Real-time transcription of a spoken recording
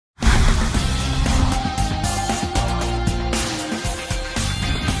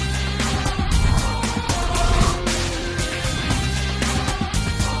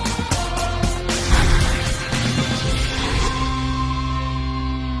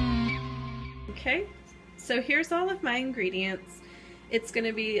Okay, so here's all of my ingredients. It's going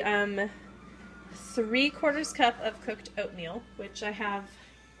to be 3/4 cup of cooked oatmeal, which I have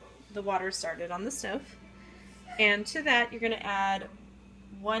the water started on the stove. And to that, you're going to add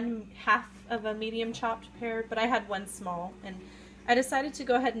 1/2 of a medium chopped pear, but I had one small, and I decided to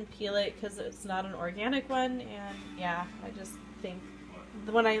go ahead and peel it because it's not an organic one, and yeah, I just think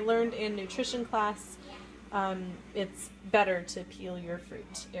when I learned in nutrition class, it's better to peel your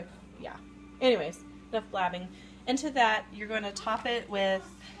fruit. Anyways, enough blabbing. And to that, you're going to top it with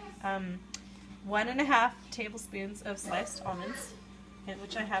 1.5 tablespoons of sliced almonds,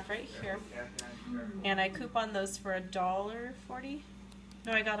 which I have right here. And I coupon those for $1.40.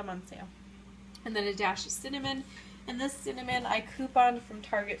 No, I got them on sale. And then a dash of cinnamon. And this cinnamon I couponed from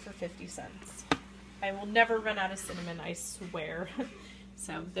Target for 50 cents. I will never run out of cinnamon, I swear.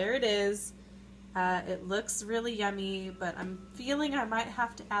 So there it is. It looks really yummy, but I'm feeling I might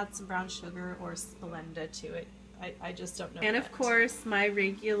have to add some brown sugar or Splenda to it. I just don't know. And of course, my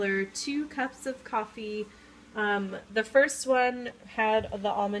regular 2 cups of coffee. The first one had the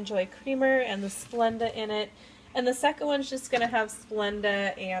Almond Joy creamer and the Splenda in it. And the second one's just going to have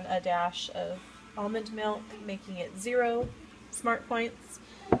Splenda and a dash of almond milk, making it 0 smart points.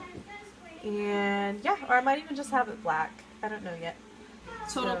 And yeah, or I might even just have it black. I don't know yet.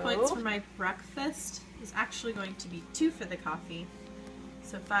 Total points for my breakfast is actually going to be 2 for the coffee.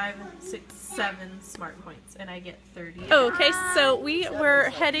 So 5, 6, 7 smart points, and I get 30. Oh, okay, so we were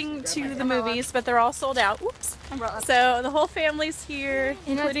heading to the movies, but they're all sold out. Whoops. So the whole family's here,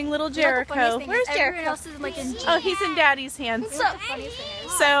 including little Jericho. Where's Jericho? Else is like in oh, he's in Daddy's hands.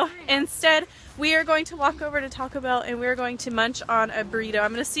 So instead, we are going to walk over to Taco Bell, and we're going to munch on a burrito.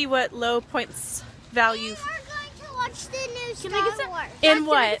 I'm going to see what low points value. Watch the new Star Wars. In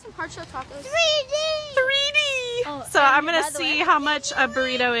what? Some hard shell tacos. 3D! 3D! Oh, so I'm going to see how much a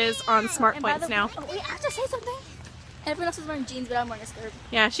burrito is on smart points now. Oh, wait, I have to say something. Everyone else is wearing jeans, but I'm wearing a skirt.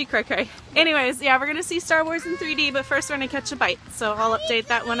 Yeah, she cray-cray. Anyways, yeah, we're going to see Star Wars in 3D, but first we're going to catch a bite. So I'll update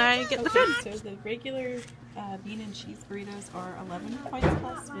that when I get the food. So the regular bean and cheese burritos are 11 points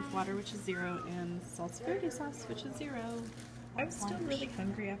plus with water, which is 0, and salsa verde sauce, which is 0. I was still really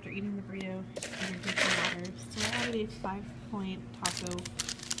hungry after eating the burrito and drinking water, so I added a 5-point taco.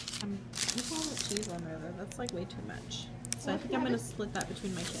 There's all that cheese on there though, that's like way too much. So I think I'm going to split that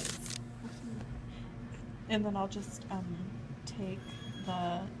between my kids. And then I'll just take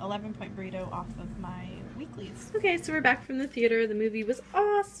the 11-point burrito off of my weeklies. Okay, so we're back from the theater. The movie was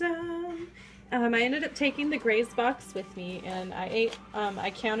awesome! I ended up taking the Graze box with me, and I ate,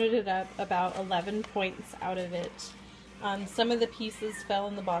 I counted it up about 11 points out of it. Some of the pieces fell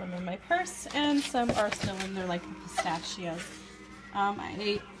in the bottom of my purse, and some are still in there, like the pistachios. I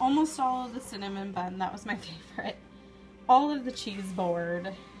ate almost all of the cinnamon bun, that was my favorite. All of the cheese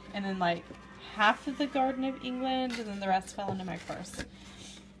board, and then like half of the Garden of England, and then the rest fell into my purse.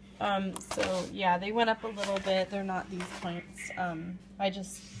 So yeah, they went up a little bit. They're not these points. I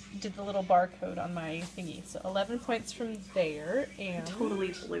just did the little barcode on my thingy. So 11 points from there, and I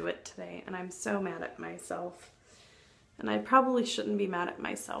totally blew it today, and I'm so mad at myself. And I probably shouldn't be mad at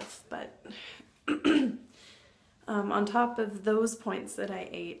myself, but on top of those points that I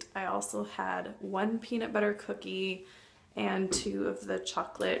ate, I also had 1 peanut butter cookie and 2 of the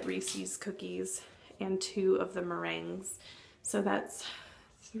chocolate Reese's cookies and 2 of the meringues. So that's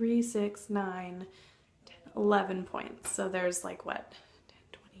 3, 6, 9, 10, 11 points. So there's like what,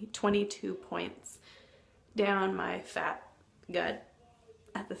 10, 20, 22 points down my fat gut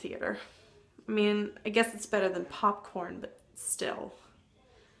at the theater. I mean, I guess it's better than popcorn, but still.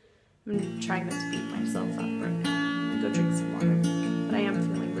 I'm trying not to beat myself up right now. I'm gonna go drink some water. But I am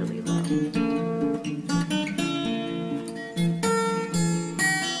feeling really low.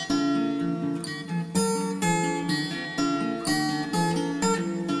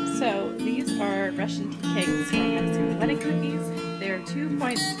 So these are Russian tea cakes from Medicine Wedding Cookies. They are 2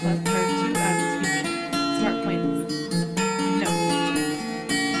 points plus